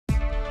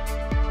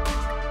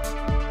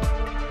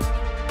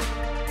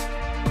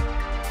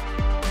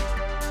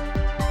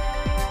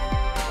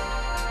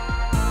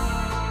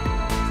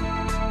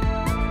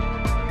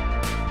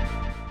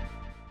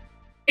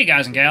Hey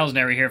guys and gals,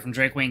 Nary here from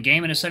Drake Wayne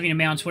Gaming, and 70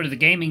 me on Twitter, the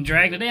Gaming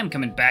Drag. Today I'm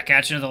coming back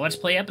at you with another Let's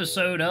Play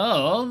episode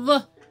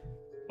of...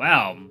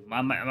 Wow,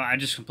 I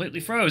just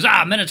completely froze.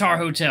 Minotaur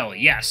Hotel,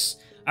 yes.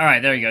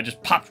 Alright, there you go,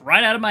 just popped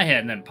right out of my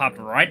head and then popped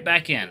right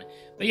back in.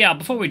 But yeah,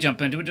 before we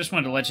jump into it, just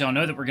wanted to let y'all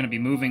know that we're going to be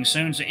moving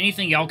soon, so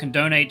anything y'all can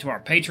donate to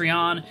our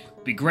Patreon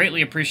would be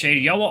greatly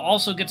appreciated. Y'all will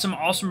also get some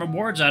awesome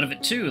rewards out of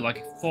it too,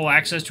 like full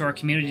access to our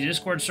community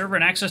Discord server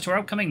and access to our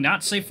upcoming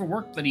Not Safe for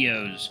Work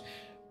videos.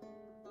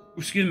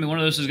 Excuse me, one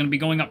of those is going to be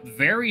going up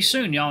very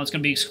soon, y'all. It's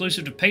going to be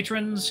exclusive to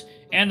patrons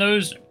and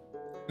those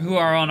who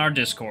are on our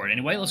Discord.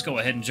 Anyway, let's go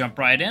ahead and jump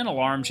right in.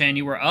 Alarm Chan,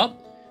 you were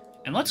up,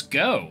 and let's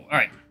go.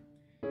 Alright.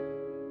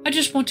 I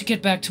just want to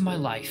get back to my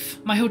life,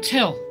 my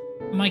hotel,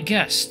 my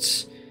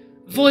guests.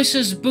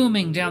 Voices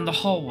booming down the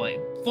hallway,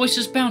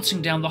 voices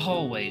bouncing down the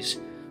hallways.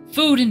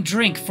 Food and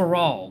drink for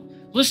all,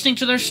 listening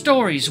to their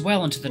stories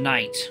well into the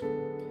night.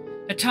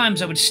 At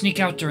times I would sneak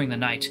out during the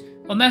night,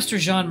 while Master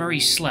Jean-Marie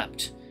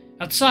slept.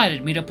 Outside,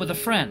 I'd meet up with a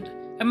friend,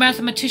 a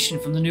mathematician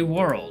from the New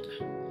World.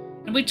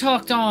 And we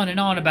talked on and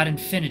on about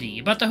infinity,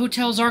 about the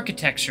hotel's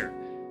architecture.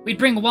 We'd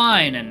bring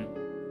wine and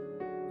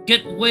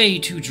get way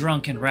too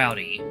drunk and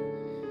rowdy.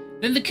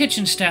 Then the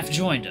kitchen staff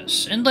joined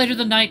us, and later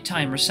the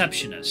nighttime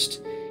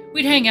receptionist.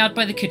 We'd hang out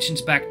by the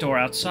kitchen's back door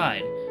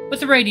outside,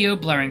 with the radio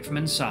blaring from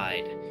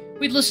inside.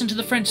 We'd listen to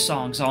the French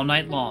songs all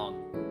night long.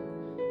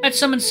 I'd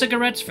summon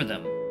cigarettes for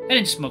them. I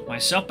didn't smoke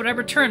myself, but I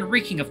returned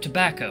reeking of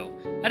tobacco.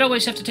 I'd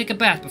always have to take a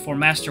bath before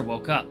Master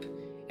woke up,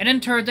 and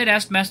in turn they'd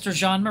ask Master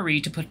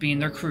Jean-Marie to put me in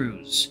their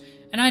crews,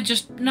 and I'd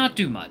just not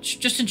do much,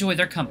 just enjoy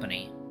their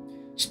company.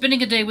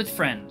 Spending a day with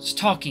friends,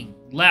 talking,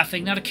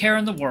 laughing, not a care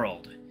in the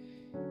world.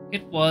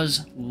 It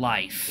was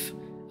life.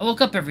 I woke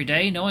up every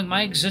day knowing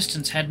my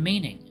existence had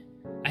meaning.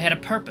 I had a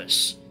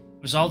purpose.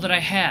 It was all that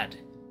I had.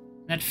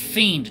 And that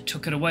fiend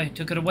took it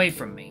away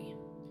from me.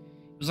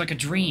 It was like a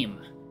dream.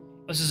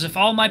 It was as if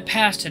all my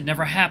past had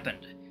never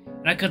happened,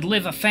 and I could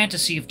live a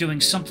fantasy of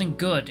doing something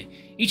good.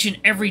 Each and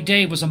every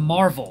day was a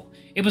marvel.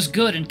 It was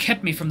good and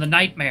kept me from the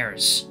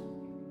nightmares.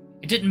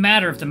 It didn't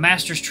matter if the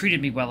masters treated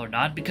me well or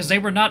not, because they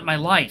were not my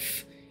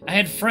life. I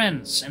had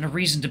friends and a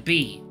reason to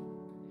be.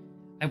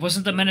 I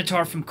wasn't the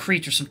Minotaur from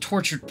Crete or some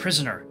tortured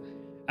prisoner.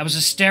 I was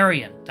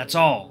Asterion, that's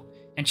all,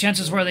 and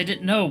chances were they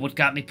didn't know what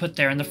got me put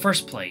there in the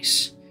first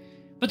place.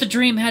 But the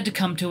dream had to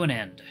come to an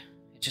end.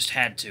 It just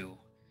had to.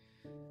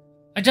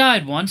 I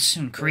died once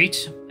in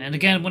Crete, and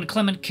again when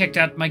Clement kicked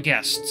out my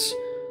guests.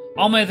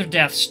 All my other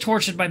deaths,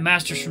 tortured by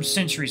masters from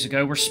centuries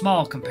ago, were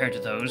small compared to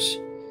those.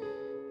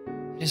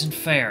 It isn't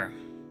fair.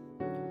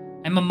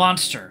 I'm a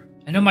monster.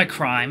 I know my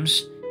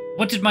crimes.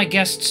 What did my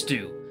guests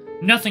do?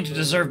 Nothing to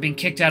deserve being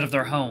kicked out of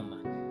their home.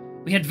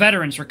 We had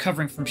veterans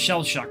recovering from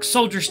shell shock,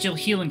 soldiers still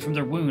healing from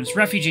their wounds,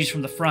 refugees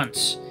from the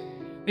fronts.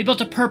 We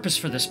built a purpose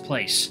for this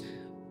place.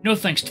 No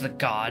thanks to the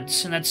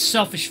gods, and that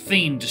selfish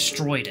fiend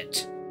destroyed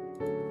it.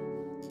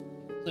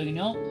 So, you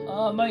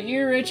know, my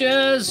ear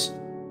itches!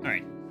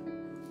 Alright.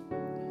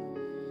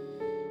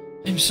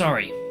 I'm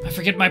sorry. I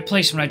forget my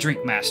place when I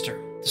drink, Master.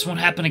 This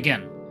won't happen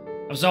again.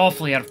 I was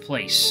awfully out of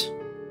place.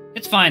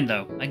 It's fine,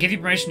 though. I gave you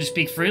permission to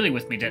speak freely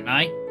with me, didn't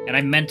I? And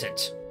I meant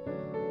it.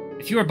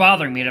 If you were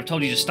bothering me, I'd have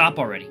told you to stop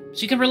already,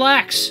 so you can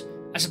relax.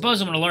 I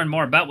suppose I want to learn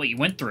more about what you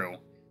went through.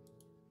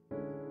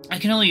 I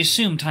can only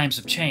assume times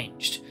have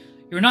changed.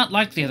 You're not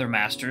like the other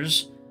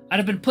masters. I'd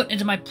have been put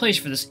into my place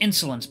for this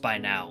insolence by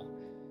now.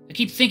 I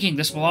keep thinking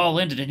this will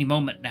all end at any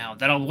moment now,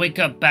 that I'll wake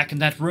up back in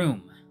that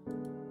room.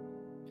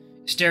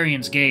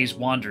 Asterion's gaze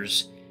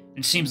wanders,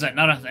 and seems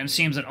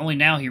that only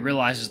now he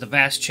realizes the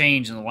vast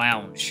change in the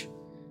lounge.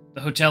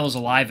 The hotel is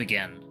alive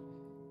again.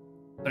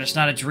 But it's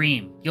not a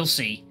dream. You'll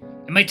see.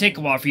 It may take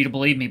a while for you to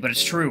believe me, but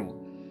it's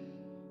true.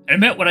 I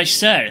meant what I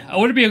said. I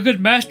want to be a good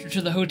master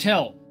to the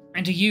hotel.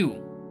 And to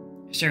you.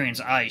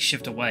 Astarion's eyes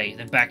shift away,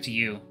 then back to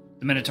you.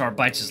 The Minotaur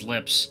bites his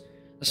lips.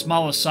 The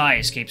smallest sigh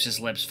escapes his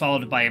lips,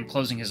 followed by him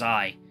closing his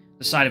eye.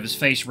 The side of his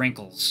face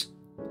wrinkles.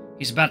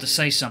 He's about to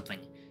say something.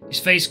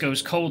 His face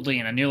goes coldly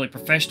in a nearly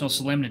professional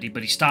solemnity,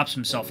 but he stops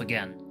himself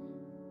again.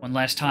 One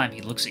last time he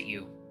looks at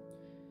you.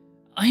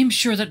 I am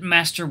sure that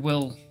Master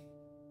will...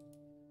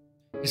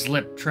 His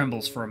lip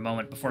trembles for a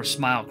moment before a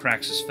smile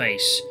cracks his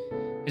face.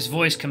 His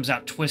voice comes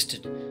out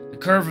twisted. The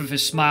curve of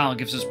his smile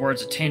gives his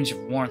words a tinge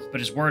of warmth, but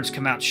his words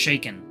come out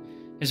shaken.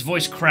 His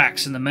voice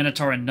cracks and the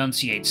Minotaur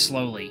enunciates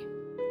slowly.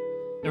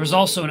 There is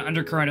also an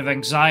undercurrent of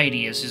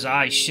anxiety as his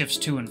eye shifts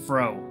to and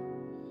fro.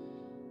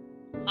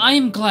 I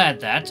am glad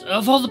that,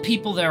 of all the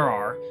people there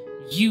are,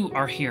 you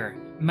are here,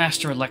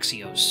 Master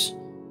Alexios.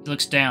 He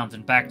looks down,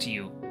 then back to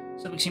you.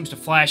 Something seems to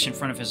flash in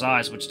front of his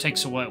eyes, which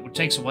takes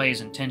away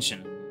his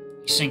intention.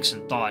 He sinks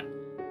in thought.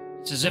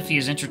 It's as if he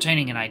is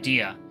entertaining an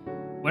idea.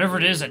 Whatever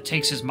it is that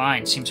takes his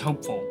mind seems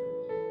hopeful.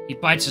 He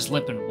bites his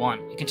lip in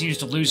want. He continues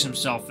to lose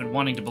himself in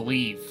wanting to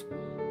believe.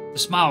 The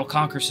smile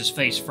conquers his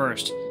face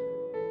first,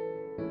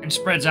 and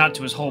spreads out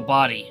to his whole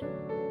body.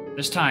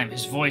 This time,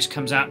 his voice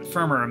comes out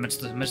firmer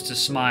amidst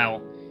his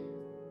smile.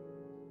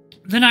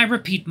 Then I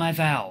repeat my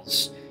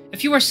vows.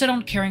 If you are set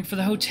on caring for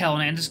the hotel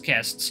and its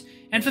guests,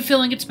 and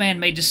fulfilling its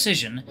man-made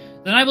decision,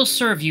 then I will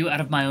serve you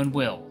out of my own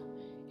will.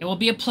 It will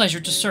be a pleasure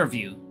to serve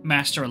you,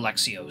 Master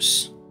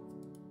Alexios.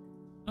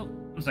 Oh,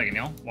 1 second,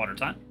 y'all. Water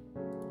time.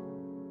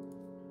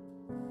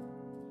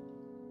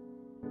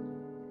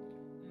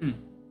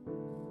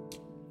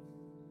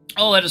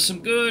 Oh, that is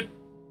some good,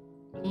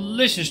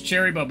 delicious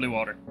cherry bubbly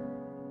water.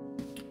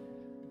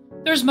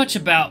 There's much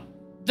about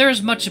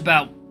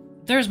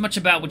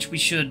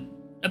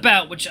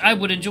which I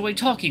would enjoy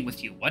talking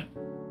with you. What?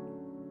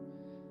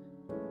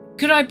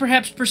 Could I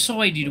perhaps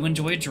persuade you to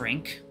enjoy a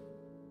drink?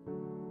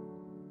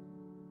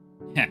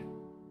 Heh.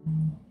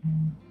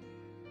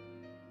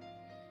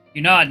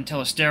 You nod and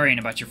tell Asterion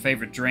about your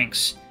favorite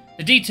drinks.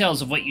 The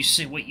details of what you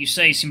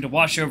say seem to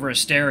wash over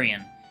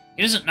Asterion.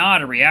 He doesn't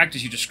nod or react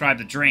as you describe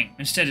the drink.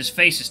 Instead, his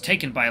face is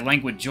taken by a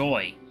languid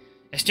joy.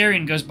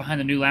 Asterion goes behind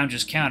the new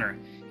lounge's counter.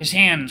 His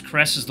hand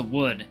caresses the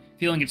wood,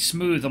 feeling its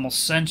smooth,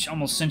 almost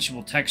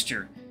sensual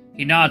texture.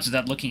 He nods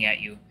without looking at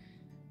you.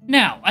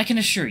 Now, I can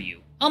assure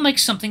you, I'll make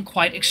something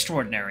quite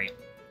extraordinary,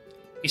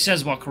 he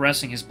says while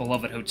caressing his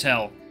beloved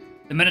hotel.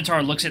 The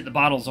Minotaur looks at the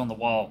bottles on the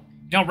wall.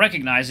 You don't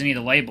recognize any of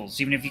the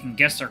labels, even if you can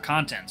guess their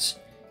contents.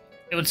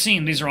 It would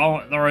seem these are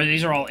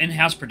all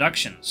in-house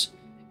productions.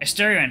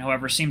 Asterion,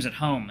 however, seems at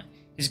home.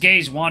 His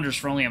gaze wanders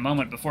for only a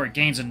moment before it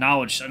gains a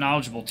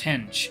knowledgeable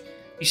tinge.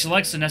 He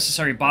selects the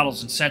necessary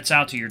bottles and sets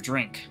out to your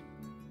drink.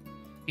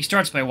 He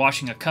starts by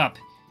washing a cup.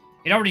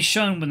 It had already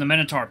shone when the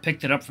Minotaur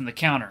picked it up from the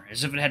counter,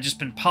 as if it had just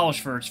been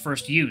polished for its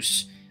first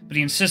use, but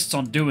he insists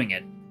on doing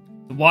it.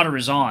 The water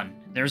is on.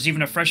 There is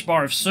even a fresh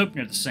bar of soap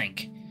near the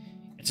sink.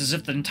 It's as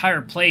if the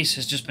entire place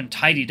has just been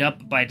tidied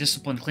up by a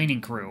disciplined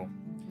cleaning crew.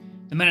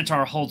 The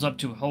Minotaur holds on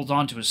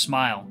to his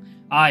smile,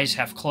 eyes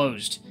half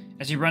closed,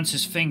 as he runs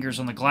his fingers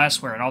on the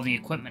glassware and all the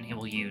equipment he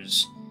will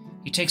use.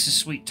 He takes his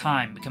sweet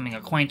time, becoming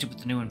acquainted with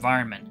the new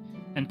environment,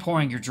 then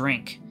pouring your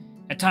drink.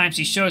 At times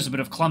he shows a bit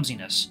of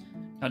clumsiness,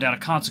 no doubt a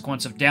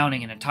consequence of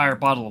downing an entire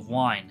bottle of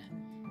wine.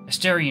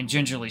 Asterion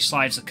gingerly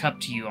slides the cup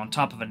to you on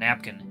top of a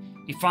napkin.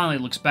 He finally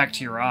looks back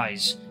to your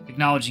eyes,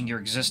 acknowledging your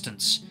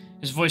existence.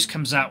 His voice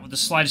comes out with the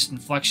slightest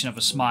inflection of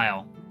a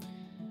smile.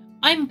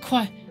 I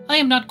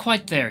am not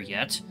quite there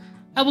yet.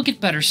 I will get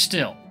better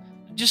still.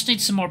 I just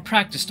need some more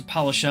practice to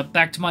polish up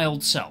back to my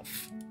old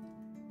self.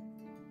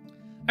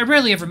 I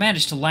rarely ever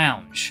manage to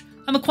lounge.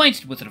 I'm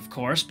acquainted with it, of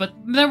course, but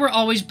there were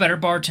always better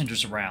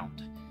bartenders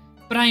around.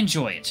 But I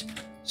enjoy it.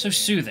 So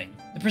soothing.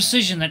 The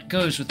precision that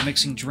goes with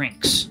mixing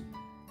drinks.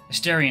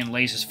 Asterion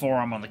lays his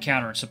forearm on the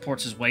counter and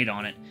supports his weight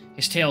on it.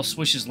 His tail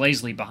swishes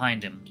lazily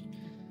behind him.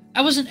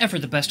 I wasn't ever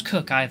the best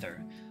cook,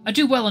 either. I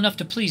do well enough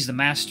to please the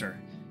master.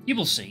 You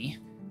will see.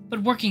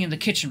 But working in the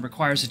kitchen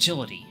requires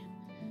agility.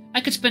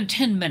 I could spend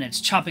 10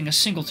 minutes chopping a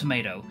single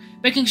tomato,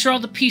 making sure all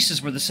the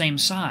pieces were the same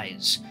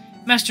size.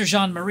 Master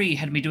Jean-Marie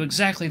had me do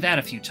exactly that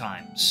a few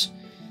times.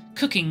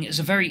 Cooking is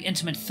a very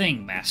intimate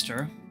thing,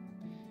 Master.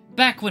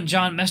 Back when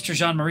Master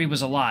Jean-Marie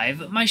was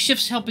alive, my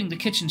shifts helping the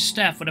kitchen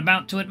staff would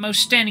amount to at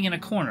most standing in a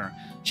corner,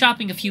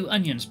 chopping a few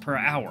onions per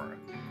hour.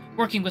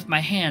 Working with my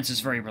hands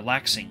is very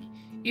relaxing,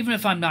 even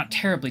if I'm not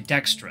terribly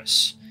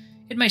dexterous.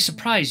 It may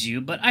surprise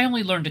you, but I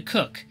only learned to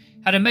cook,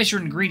 how to measure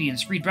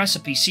ingredients, read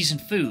recipes, season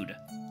food,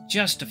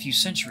 just a few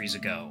centuries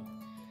ago.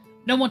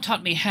 No one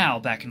taught me how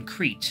back in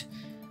Crete,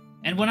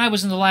 and when I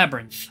was in the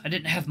labyrinth, I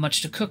didn't have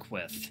much to cook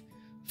with.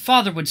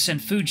 Father would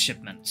send food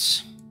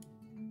shipments.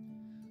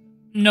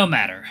 No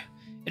matter.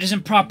 It is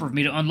improper of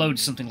me to unload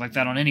something like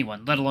that on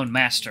anyone, let alone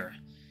master.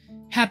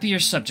 Happier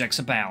subjects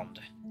abound.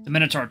 The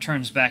Minotaur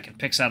turns back and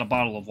picks out a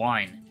bottle of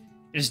wine.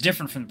 It is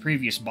different from the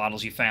previous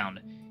bottles you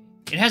found.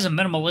 It has a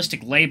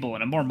minimalistic label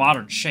and a more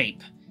modern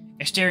shape.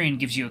 Asterion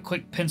gives you a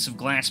quick pensive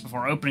glance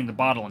before opening the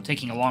bottle and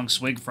taking a long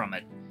swig from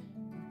it.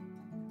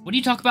 What do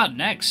you talk about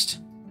next?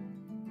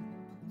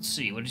 Let's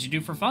see, what did you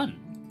do for fun?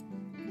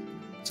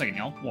 Second,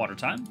 y'all. Water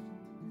time.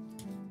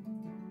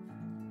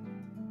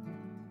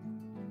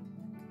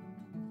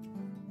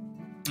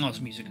 Oh,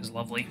 this music is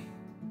lovely.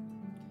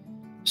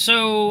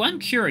 So, I'm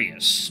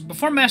curious.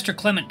 Before Master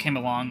Clement came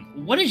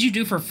along, what did you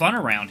do for fun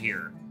around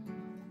here?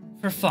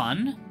 For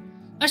fun?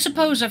 I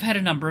suppose I've had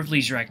a number of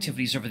leisure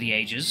activities over the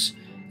ages.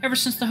 Ever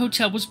since the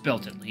hotel was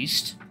built, at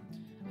least.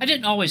 I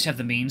didn't always have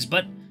the means,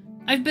 but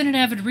I've been an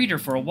avid reader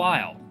for a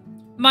while.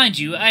 Mind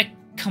you, I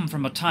come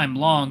from a time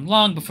long,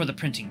 long before the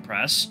printing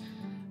press.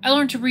 I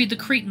learned to read the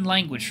Cretan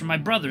language from my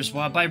brothers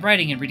by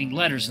writing and reading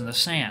letters in the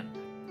sand.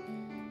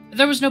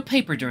 There was no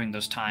paper during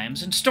those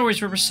times, and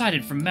stories were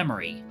recited from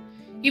memory.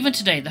 Even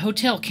today, the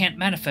hotel can't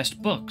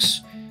manifest books.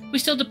 We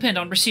still depend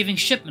on receiving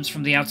shipments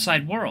from the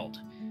outside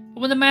world.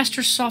 But when the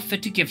master saw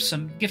fit to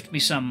gift me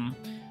some...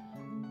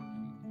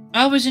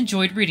 I always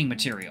enjoyed reading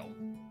material.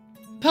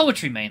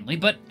 Poetry mainly,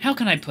 but how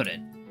can I put it?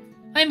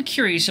 I am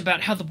curious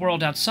about how the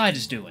world outside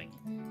is doing.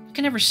 I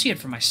can never see it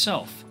for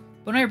myself,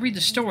 but when I read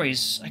the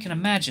stories, I can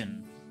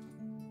imagine.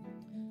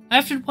 I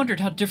often wondered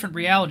how different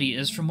reality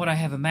is from what I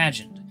have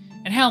imagined,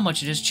 and how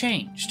much it has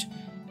changed.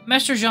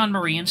 Master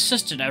Jean-Marie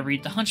insisted I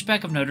read The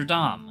Hunchback of Notre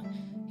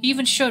Dame. He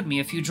even showed me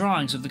a few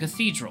drawings of the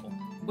cathedral,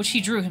 which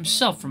he drew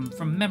himself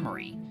from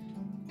memory.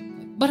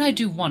 But I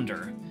do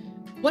wonder,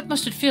 What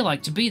must it feel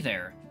like to be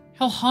there?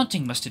 How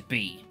haunting must it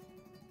be?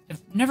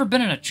 I've never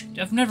been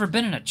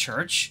in a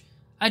church.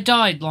 I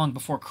died long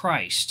before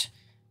Christ,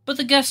 but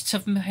the guests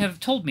have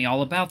told me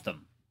all about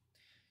them.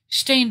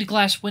 Stained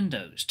glass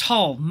windows,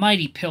 tall,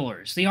 mighty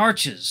pillars, the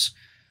arches.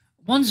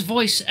 One's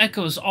voice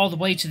echoes all the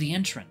way to the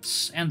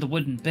entrance, and the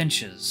wooden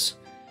benches.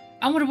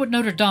 I wonder what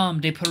Notre Dame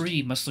de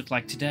Paris must look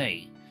like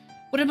today.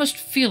 What it must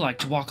feel like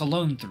to walk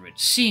alone through it,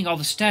 seeing all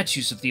the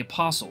statues of the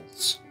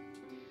apostles.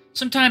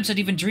 Sometimes I'd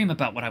even dream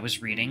about what I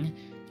was reading.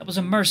 That was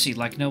a mercy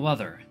like no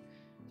other.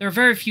 There are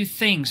very few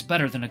things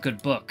better than a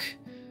good book,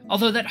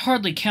 although that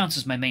hardly counts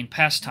as my main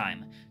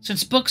pastime,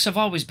 since books have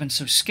always been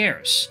so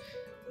scarce.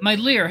 My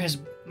lyre has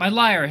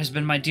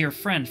been my dear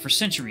friend for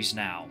centuries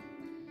now.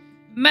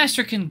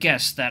 Master can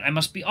guess that I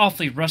must be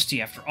awfully rusty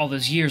after all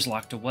those years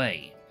locked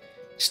away.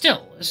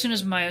 Still, as soon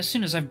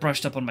as I've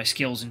brushed up on my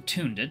skills and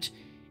tuned it,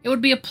 it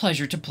would be a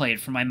pleasure to play it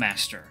for my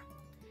master.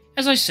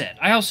 As I said,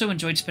 I also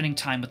enjoyed spending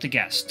time with the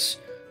guests.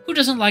 Who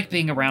doesn't like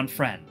being around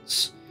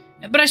friends?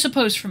 But I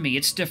suppose for me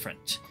it's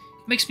different.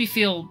 It makes me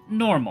feel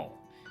normal.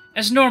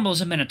 As normal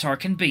as a Minotaur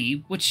can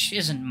be, which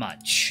isn't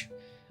much.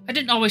 I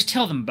didn't always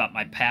tell them about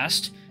my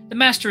past. The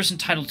master is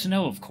entitled to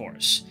know, of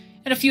course,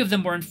 and a few of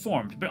them were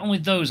informed, but only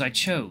those I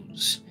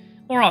chose.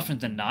 More often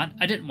than not,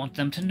 I didn't want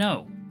them to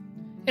know.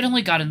 It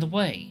only got in the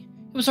way.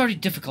 It was already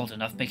difficult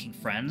enough making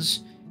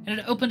friends, and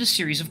it opened a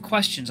series of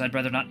questions I'd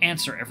rather not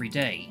answer every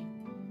day.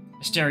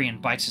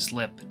 Asterion bites his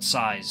lip and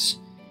sighs.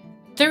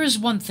 There is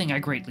one thing I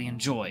greatly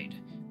enjoyed,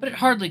 but it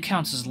hardly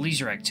counts as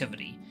leisure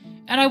activity,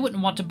 and I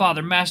wouldn't want to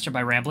bother Master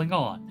by rambling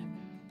on.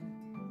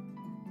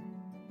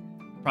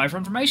 Pry for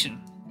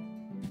information.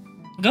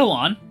 Go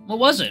on, what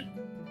was it?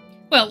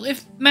 Well,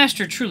 if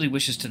Master truly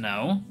wishes to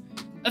know,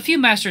 a few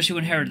masters who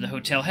inherited the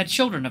hotel had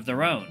children of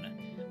their own.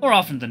 More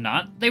often than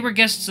not, they were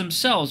guests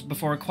themselves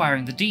before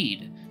acquiring the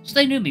deed, so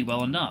they knew me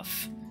well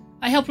enough.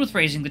 I helped with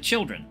raising the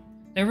children.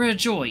 They were a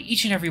joy,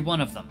 each and every one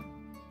of them.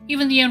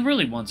 Even the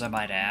unruly ones, I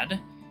might add.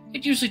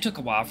 It usually took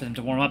a while for them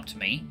to warm up to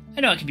me.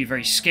 I know it can be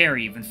very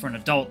scary even for an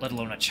adult, let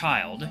alone a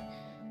child.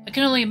 I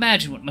can only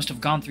imagine what must have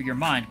gone through your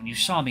mind when you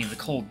saw me in the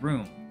cold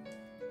room.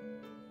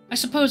 I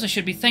suppose I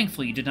should be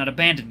thankful you did not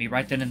abandon me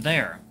right then and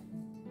there.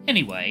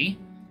 Anyway,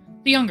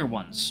 the younger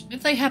ones,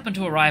 if they happened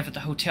to arrive at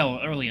the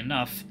hotel early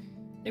enough,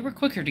 they were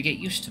quicker to get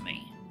used to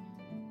me.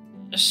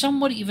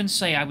 Some would even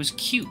say I was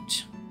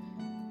cute.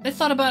 They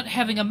thought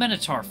having a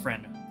Minotaur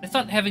friend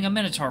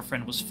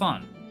was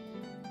fun.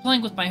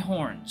 Playing with my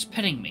horns,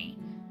 petting me.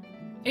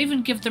 I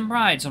even give them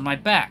rides on my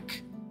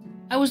back.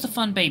 I was the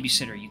fun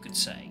babysitter, you could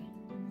say.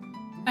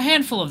 A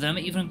handful of them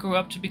even grew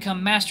up to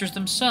become masters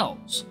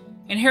themselves,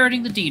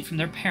 inheriting the deed from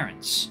their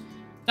parents.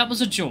 That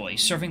was a joy,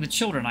 serving the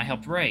children I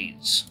helped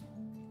raise.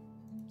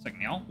 Second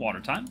meal, water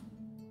time.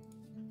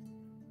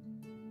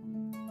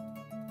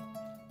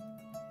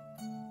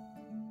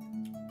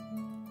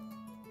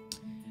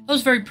 I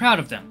was very proud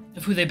of them,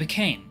 of who they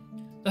became.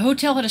 The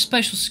hotel had a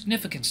special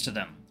significance to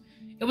them.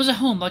 It was a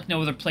home like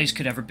no other place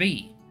could ever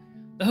be.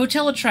 The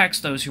hotel attracts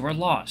those who are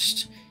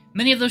lost.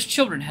 Many of those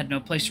children had no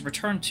place to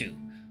return to.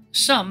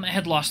 Some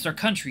had lost their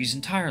countries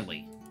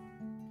entirely.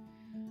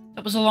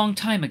 That was a long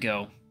time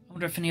ago. I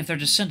wonder if any of their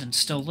descendants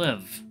still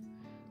live.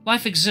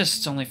 Life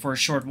exists only for a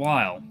short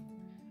while.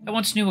 I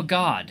once knew a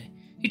god.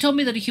 He told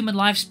me that a human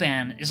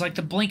lifespan is like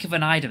the blink of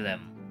an eye to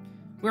them.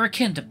 We're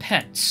akin to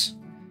pets.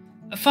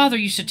 A father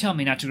used to tell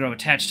me not to grow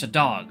attached to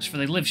dogs, for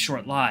they live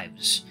short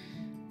lives.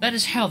 That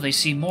is how they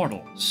see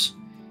mortals.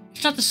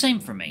 It's not the same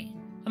for me.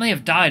 I may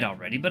have died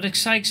already, but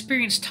I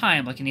experience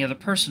time like any other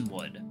person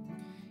would.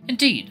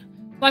 Indeed,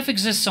 life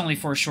exists only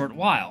for a short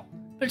while,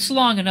 but it's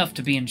long enough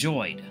to be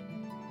enjoyed.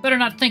 Better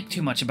not think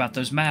too much about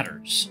those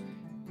matters.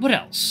 What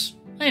else?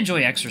 I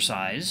enjoy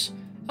exercise.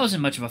 I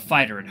wasn't much of a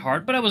fighter at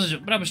heart, but I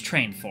was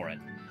trained for it.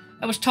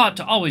 I was taught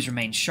to always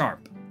remain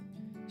sharp.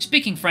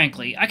 Speaking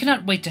frankly, I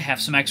cannot wait to have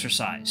some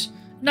exercise.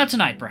 Not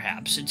tonight,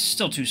 perhaps. It's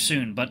still too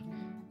soon, but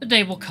the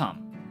day will come.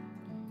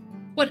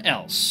 What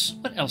else?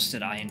 What else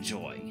did I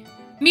enjoy?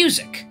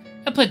 Music!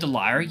 I played the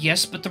lyre,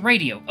 yes, but the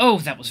radio. Oh,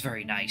 that was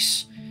very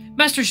nice.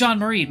 Master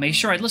Jean-Marie made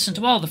sure I listened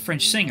to all the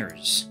French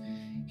singers.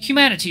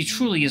 Humanity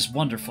truly is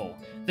wonderful.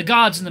 The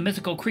gods and the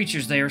mythical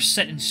creatures they are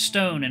set in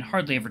stone and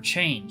hardly ever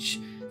change.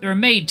 They are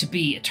made to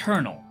be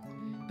eternal.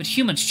 But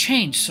humans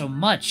change so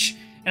much,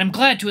 and I'm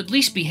glad to at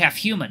least be half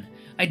human.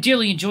 I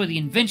dearly enjoy the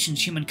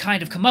inventions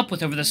humankind have come up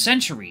with over the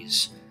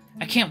centuries.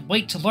 I can't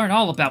wait to learn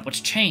all about what's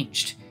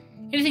changed.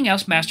 Anything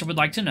else Master would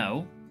like to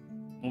know?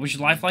 What was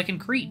your life like in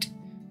Crete?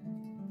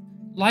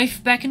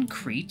 Life back in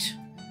Crete?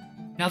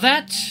 Now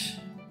that...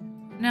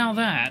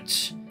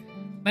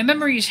 My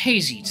memory is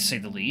hazy, to say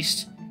the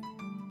least.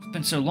 It's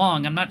been so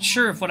long, I'm not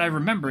sure if what I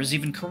remember is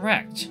even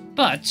correct.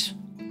 But...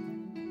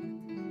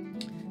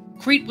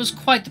 Crete was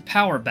quite the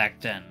power back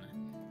then.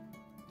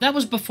 That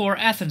was before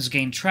Athens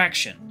gained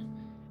traction.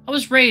 I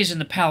was raised in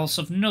the palace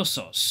of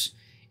Knossos.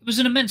 It was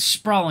an immense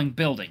sprawling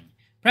building,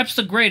 perhaps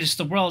the greatest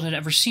the world had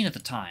ever seen at the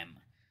time.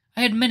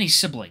 I had many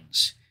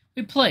siblings.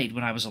 We played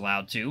when I was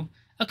allowed to.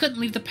 I couldn't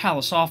leave the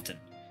palace often,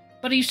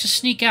 but I used to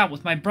sneak out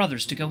with my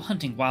brothers to go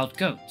hunting wild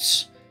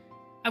goats.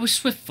 I was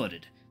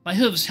swift-footed, my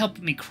hooves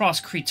helping me cross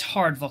Crete's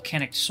hard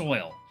volcanic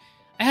soil.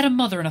 I had a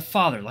mother and a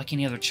father like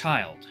any other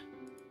child.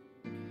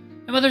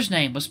 My mother's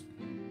name was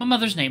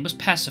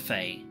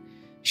Pasiphae.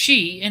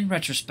 She, in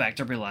retrospect,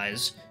 I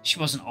realize she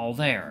wasn't all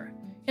there.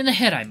 In the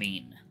head, I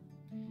mean.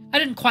 I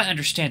didn't quite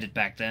understand it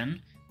back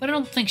then, but I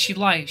don't think she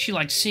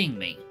liked seeing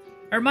me.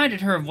 I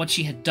reminded her of what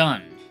she had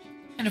done,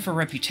 and of her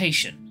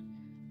reputation.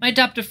 My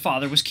adoptive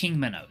father was King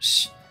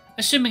Minos.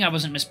 Assuming I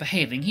wasn't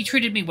misbehaving, he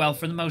treated me well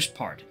for the most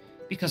part,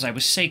 because I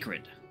was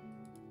sacred.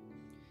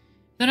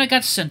 Then I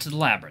got sent to the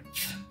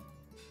labyrinth.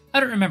 I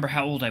don't remember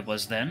how old I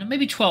was then,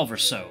 maybe 12 or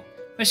so.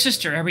 My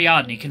sister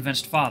Ariadne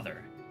convinced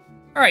father.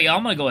 Alright, y'all,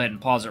 I'm going to go ahead and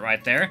pause it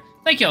right there.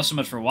 Thank y'all so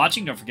much for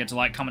watching. Don't forget to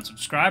like, comment,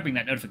 subscribe, ring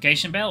that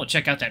notification bell, and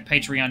check out that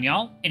Patreon,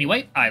 y'all.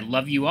 Anyway, I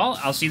love you all.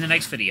 I'll see you in the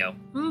next video.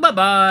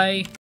 Bye-bye!